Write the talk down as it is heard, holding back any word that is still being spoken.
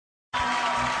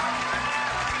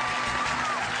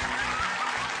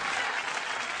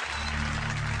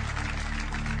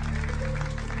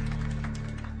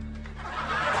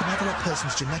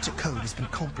person's genetic code has been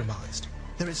compromised.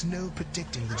 There is no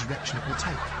predicting the direction it will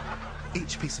take.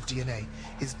 Each piece of DNA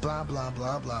is blah, blah,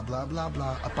 blah, blah, blah, blah,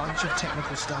 blah, a bunch of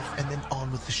technical stuff, and then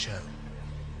on with the show.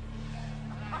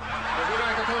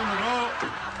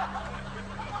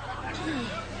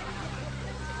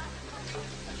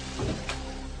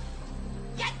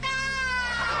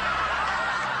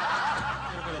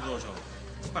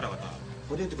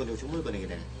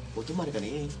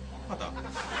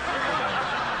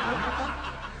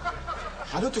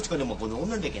 하루도 지금 뭐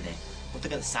오는 데게네.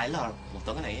 어떻게 살라 못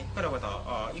당하네.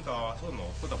 그러다 이거 소모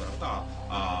그러다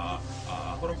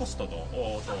호로코스트도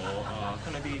또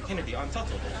케네디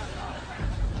안사도도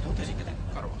어떻게 되겠다.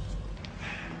 가로.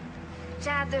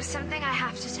 Dad, there's something I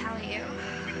have to tell you.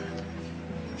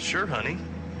 Sure, honey.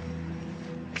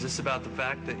 Is this about the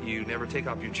fact that you never take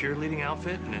off your cheerleading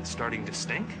outfit and it's starting to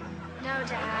stink? No,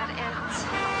 Dad, it's...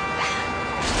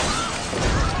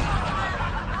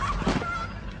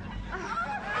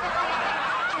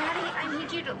 Daddy, I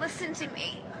need you to listen to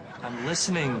me. I'm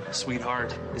listening,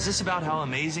 sweetheart. Is this about how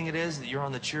amazing it is that you're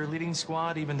on the cheerleading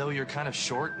squad even though you're kind of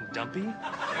short and dumpy?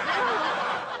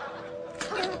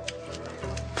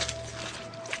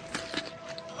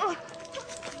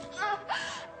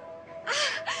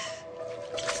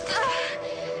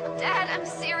 Dad, I'm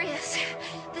serious.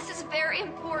 This is very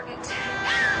important.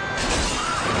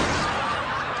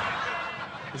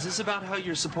 Is this about how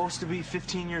you're supposed to be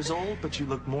 15 years old, but you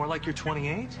look more like you're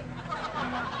 28?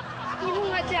 You know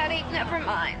what, Daddy? Never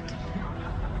mind.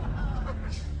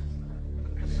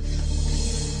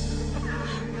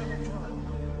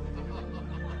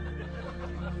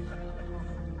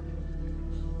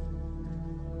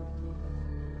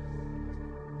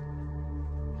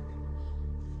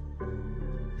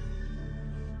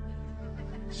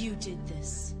 You did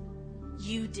this.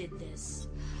 You did this.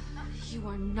 You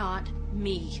are not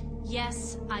me.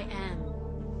 Yes, I am.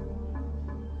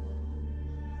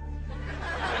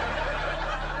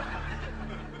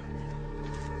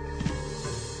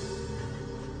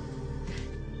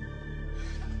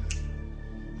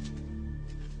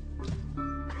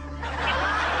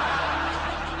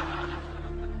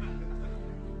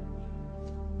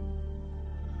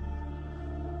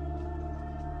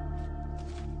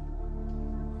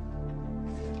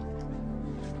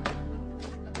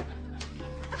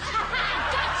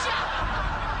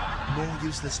 More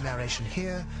useless narration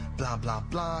here, blah, blah,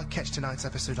 blah. Catch tonight's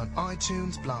episode on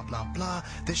iTunes, blah, blah, blah.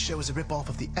 This show is a rip-off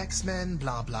of the X-Men,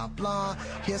 blah, blah, blah.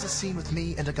 Here's a scene with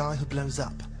me and a guy who blows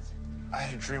up. I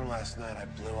had a dream last night. I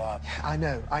blew up. I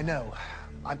know.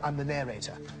 I'm the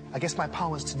narrator. I guess my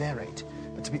power is to narrate.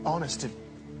 But to be honest,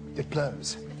 it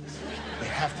blows. We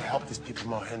have to help these people,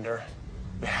 Mohinder.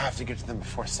 We have to get to them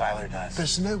before Siler does.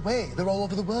 There's no way. They're all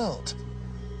over the world.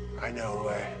 I know a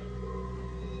way.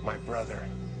 My brother.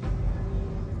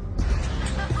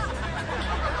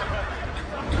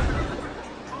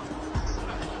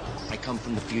 I come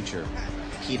from the future.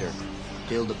 Peter,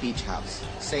 build a beach house.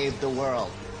 Save the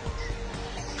world.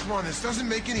 Come on, this doesn't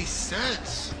make any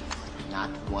sense. Not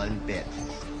one bit.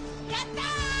 Get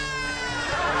down!